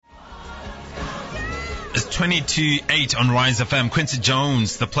20 to 8 on Rise FM. Quincy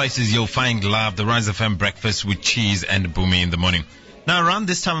Jones, the places you'll find love, the Rise FM breakfast with cheese and boomy in the morning. Now, around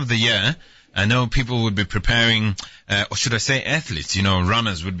this time of the year, I know people would be preparing, or should I say athletes,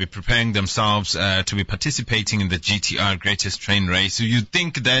 runners would be preparing themselves to be participating in the GTR Greatest Train Race. So you'd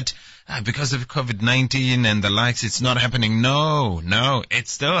think that because of COVID-19 and the likes, it's not happening. No, it's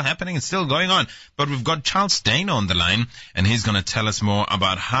still happening. It's still going on. But we've got Charles Deiner on the line, and he's going to tell us more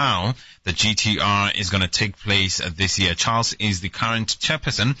about how the GTR is going to take place this year. Charles is the current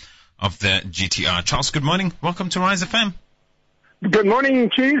chairperson of the GTR. Charles, good morning. Welcome to Rise FM. Good morning,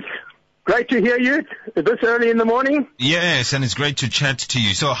 Cheese. Great to hear you this early in the morning. Yes, and it's great to chat to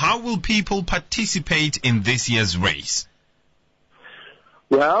you. So how will people participate in this year's race?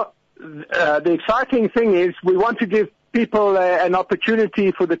 Well, the exciting thing is we want to give people an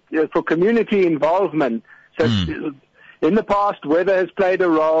opportunity for community involvement. So in the past, weather has played a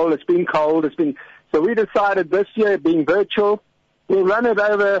role. It's been cold. So we decided this year, being virtual, we'll run it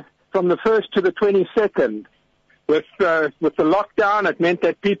over from the 1st to the 22nd. With the lockdown, it meant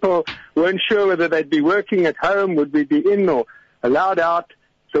that people weren't sure whether they'd be working at home, would we be in or allowed out.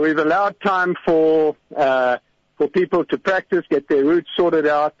 So we've allowed time for people to practice, get their routes sorted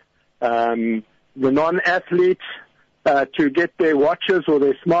out. The non-athletes to get their watches or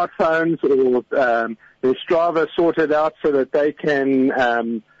their smartphones or their Strava sorted out so that they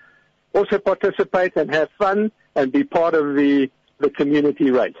can also participate and have fun and be part of the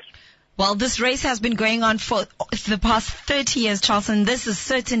community race. Well, this race has been going on for the past 30 years, Charles, and this is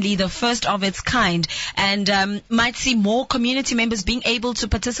certainly the first of its kind, and might see more community members being able to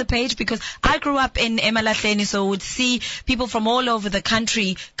participate, because I grew up in Emalahleni, so would see people from all over the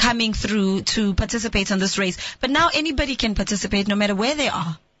country coming through to participate on this race. But now anybody can participate no matter where they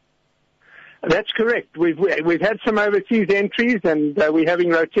are. That's correct. We've had some overseas entries, and we're having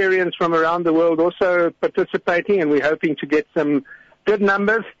Rotarians from around the world also participating, and we're hoping to get some good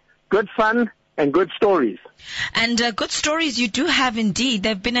numbers. Good fun and good stories. And good stories you do have indeed.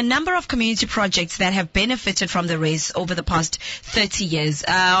 There have been a number of community projects that have benefited from the race over the past 30 years.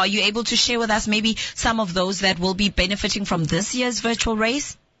 Are you able to share with us maybe some of those that will be benefiting from this year's virtual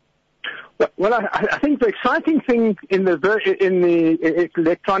race? Well, I think the exciting thing in the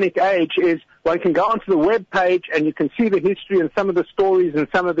electronic age is one can go onto the web page and you can see the history and some of the stories and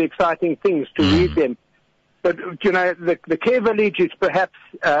some of the exciting things to read them. But, the Care Village is perhaps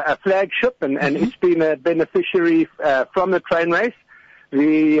a flagship, and it's been a beneficiary from the train race.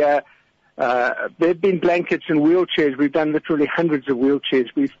 There have been blankets and wheelchairs. We've done literally hundreds of wheelchairs.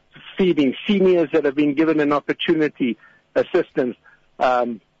 We're feeding seniors that have been given an opportunity, assistance.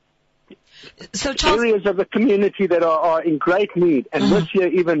 So, Charles, areas of the community that are in great need, and this year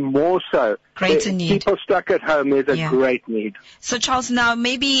even more so. Greater need. People stuck at home, there's a great need. So, Charles, now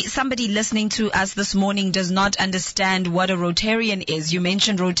maybe somebody listening to us this morning does not understand what a Rotarian is. You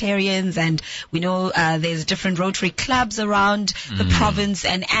mentioned Rotarians, and we know there's different Rotary clubs around the province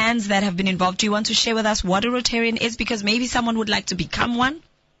and ANs that have been involved. Do you want to share with us what a Rotarian is? Because maybe someone would like to become one.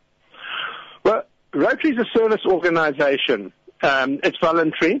 Well, Rotary is a service organization. It's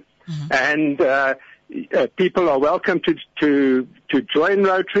voluntary. And people are welcome to join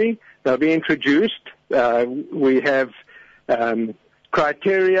Rotary. They'll be introduced. We have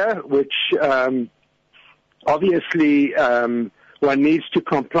criteria which obviously one needs to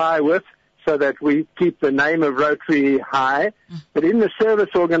comply with so that we keep the name of Rotary high. But in the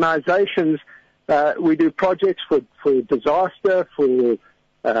service organizations, we do projects for disaster, for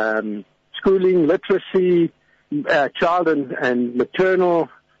schooling, literacy, child and maternal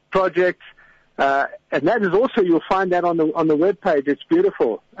projects, and that is also, you'll find that on the web page. It's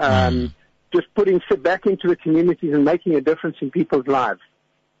beautiful. Just putting back into the communities and making a difference in people's lives.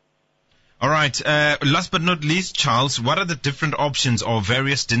 All right. Last but not least, Charles, what are the different options or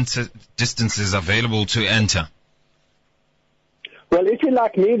various distances available to enter? Well, if you're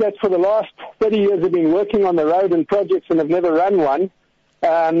like me, that for the last 30 years have been working on the road and projects and have never run one,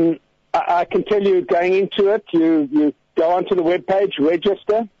 I can tell you, going into it, you go onto the webpage,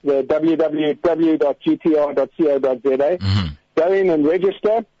 register, the www.gtr.co.za. Go in and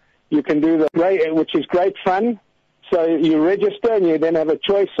register. You can do which is great fun. So you register and you then have a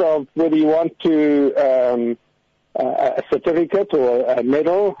choice of whether you want to a certificate or a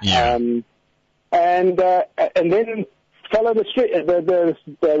medal. And then follow the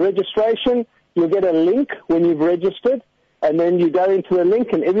registration. You'll get a link when you've registered, and then you go into the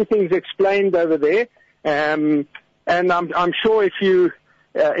link and everything's explained over there. And I'm sure if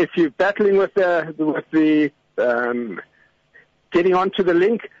you're battling with the getting onto the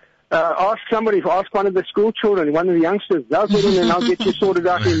link, Ask one of the school children, one of the youngsters. They'll get in and I'll get you sorted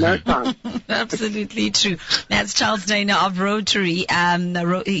out in no time. Absolutely true. That's Charles Deiner of Rotary.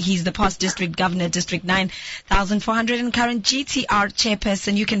 He's the past district governor, District 9400, and current GTR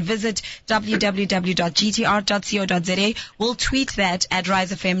chairperson. You can visit www.gtr.co.za. We'll tweet that at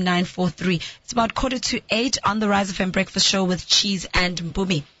RiseFM 943. It's about 7:45 on the RiseFM Breakfast Show with Cheese and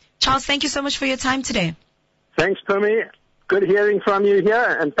Mpumi. Charles, thank you so much for your time today. Thanks, Pumi. Good hearing from you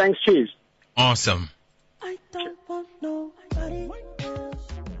here, and thanks, Cheese. Awesome. I don't